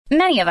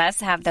Many of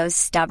us have those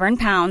stubborn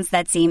pounds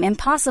that seem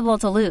impossible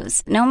to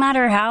lose, no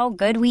matter how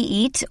good we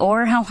eat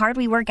or how hard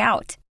we work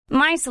out.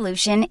 My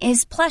solution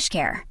is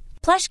PlushCare.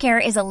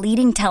 PlushCare is a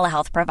leading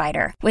telehealth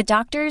provider with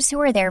doctors who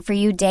are there for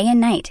you day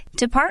and night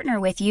to partner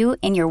with you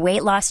in your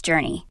weight loss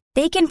journey.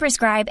 They can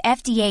prescribe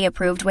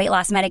FDA-approved weight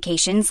loss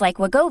medications like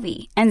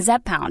Wegovy and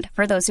Zepbound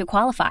for those who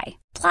qualify.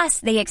 Plus,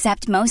 they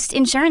accept most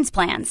insurance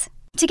plans.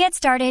 To get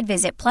started,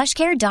 visit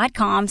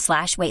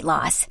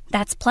plushcare.com/weightloss.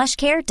 That's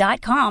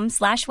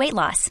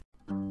plushcare.com/weightloss.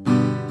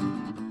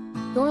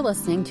 You're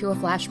listening to a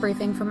flash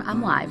briefing from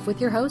MLive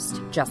with your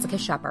host, Jessica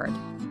Shepard.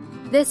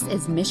 This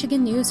is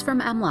Michigan News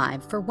from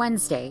MLive for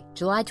Wednesday,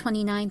 July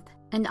 29th,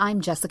 and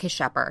I'm Jessica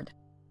Shepard.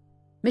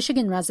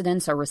 Michigan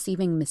residents are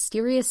receiving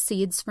mysterious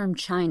seeds from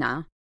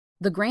China.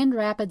 The Grand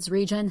Rapids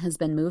region has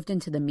been moved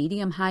into the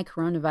medium-high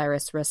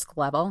coronavirus risk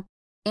level,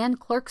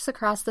 and clerks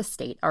across the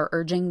state are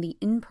urging the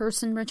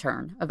in-person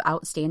return of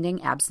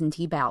outstanding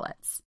absentee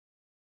ballots.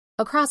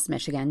 Across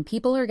Michigan,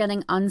 people are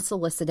getting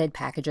unsolicited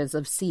packages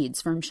of seeds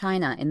from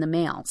China in the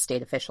mail,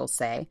 state officials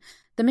say.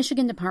 The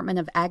Michigan Department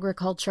of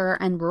Agriculture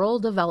and Rural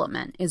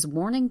Development is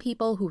warning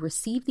people who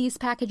receive these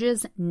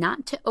packages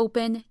not to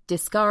open,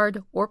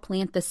 discard, or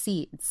plant the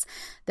seeds.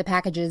 The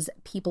packages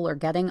people are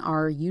getting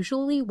are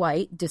usually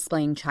white,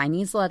 displaying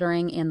Chinese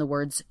lettering and the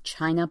words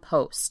China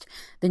Post.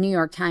 The New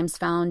York Times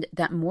found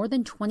that more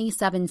than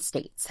 27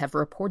 states have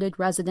reported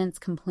residents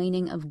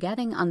complaining of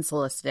getting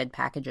unsolicited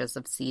packages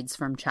of seeds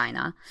from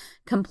China.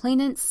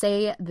 Complainants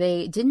say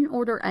they didn't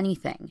order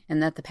anything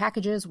and that the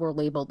packages were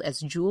labeled as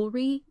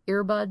jewelry,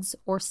 earbuds,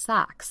 or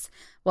socks.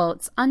 While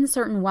it's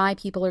uncertain why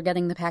people are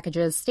getting the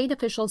packages, state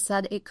officials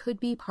said it could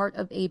be part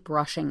of a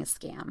brushing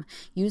scam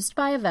used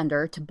by a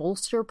vendor to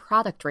bolster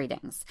product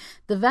ratings.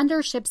 The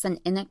vendor ships an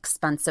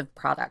inexpensive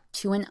product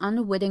to an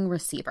unwitting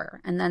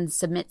receiver and then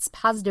submits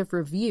positive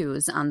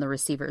reviews on the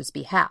receiver's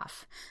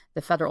behalf.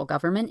 The federal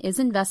government is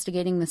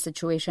investigating the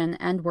situation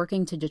and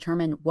working to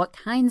determine what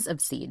kinds of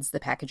seeds the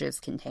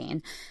packages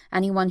contain.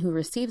 Anyone who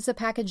receives a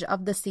package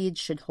of the seeds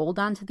should hold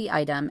on to the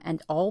item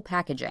and all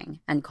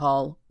packaging and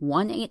call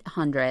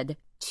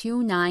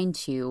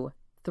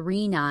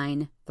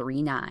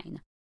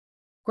 1-800-292-3939.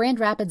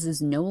 Grand Rapids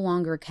is no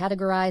longer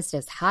categorized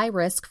as high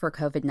risk for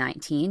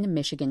COVID-19,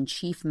 Michigan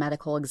Chief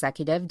Medical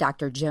Executive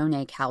Dr.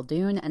 Jonay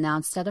Khaldun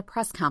announced at a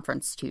press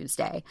conference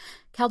Tuesday.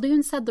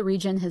 Khaldun said the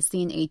region has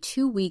seen a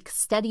 2-week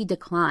steady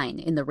decline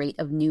in the rate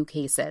of new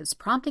cases,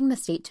 prompting the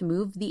state to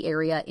move the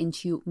area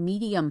into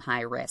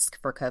medium-high risk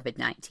for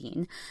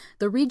COVID-19.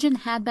 The region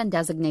had been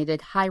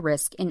designated high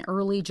risk in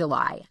early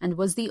July and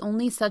was the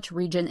only such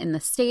region in the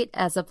state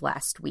as of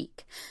last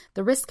week.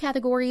 The risk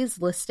categories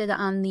listed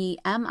on the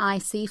MI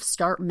Safe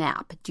Start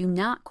map do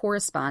not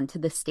correspond to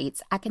the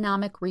state's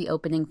economic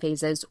reopening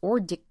phases or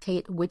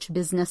dictate which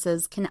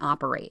businesses can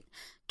operate.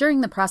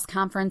 During the press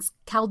conference,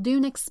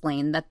 Khaldun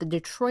explained that the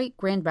Detroit,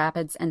 Grand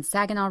Rapids, and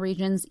Saginaw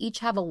regions each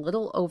have a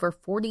little over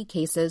 40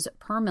 cases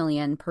per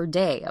million per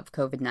day of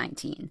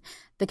COVID-19.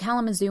 The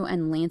Kalamazoo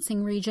and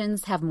Lansing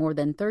regions have more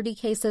than 30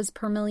 cases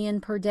per million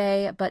per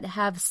day, but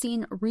have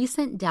seen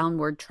recent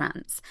downward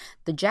trends.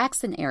 The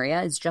Jackson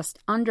area is just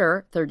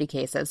under 30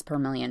 cases per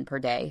million per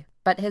day,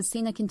 but has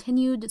seen a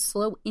continued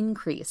slow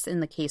increase in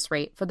the case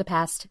rate for the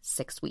past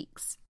 6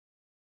 weeks.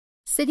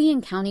 City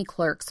and county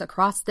clerks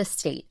across the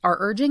state are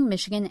urging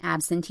Michigan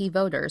absentee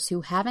voters who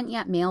haven't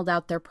yet mailed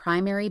out their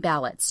primary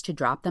ballots to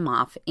drop them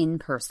off in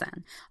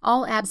person.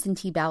 All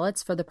absentee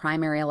ballots for the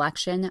primary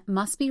election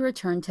must be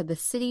returned to the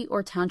city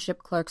or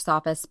township clerk's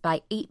office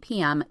by 8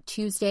 p.m.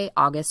 Tuesday,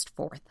 August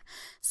 4th.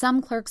 Some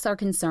clerks are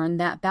concerned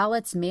that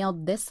ballots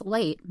mailed this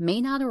late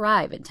may not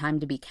arrive in time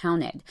to be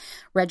counted.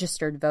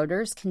 Registered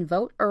voters can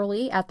vote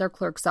early at their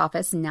clerk's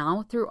office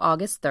now through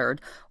August 3rd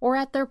or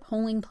at their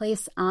polling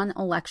place on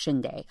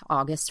Election Day,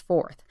 August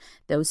 4th.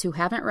 Those who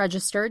haven't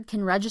registered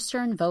can register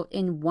and vote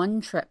in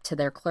one trip to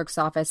their clerk's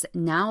office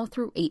now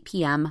through 8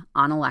 p.m.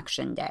 on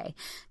Election Day.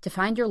 To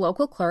find your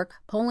local clerk,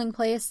 polling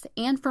place,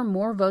 and for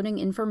more voting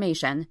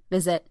information,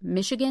 visit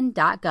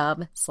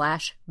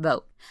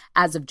michigan.gov/vote.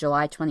 As of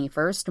July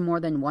 21st, more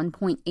than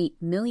 1.8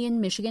 million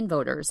Michigan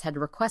voters had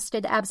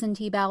requested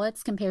absentee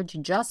ballots compared to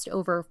just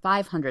over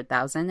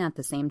 500,000 at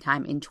the same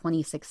time in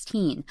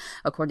 2016,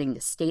 according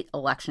to state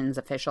elections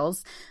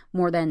officials.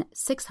 More than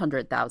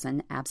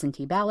 600,000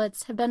 absentee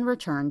ballots have been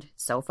returned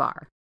so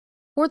far.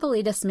 For the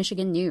latest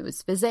Michigan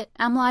news, visit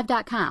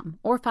mlive.com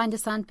or find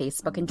us on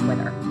Facebook and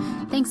Twitter.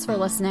 Thanks for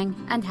listening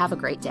and have a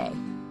great day.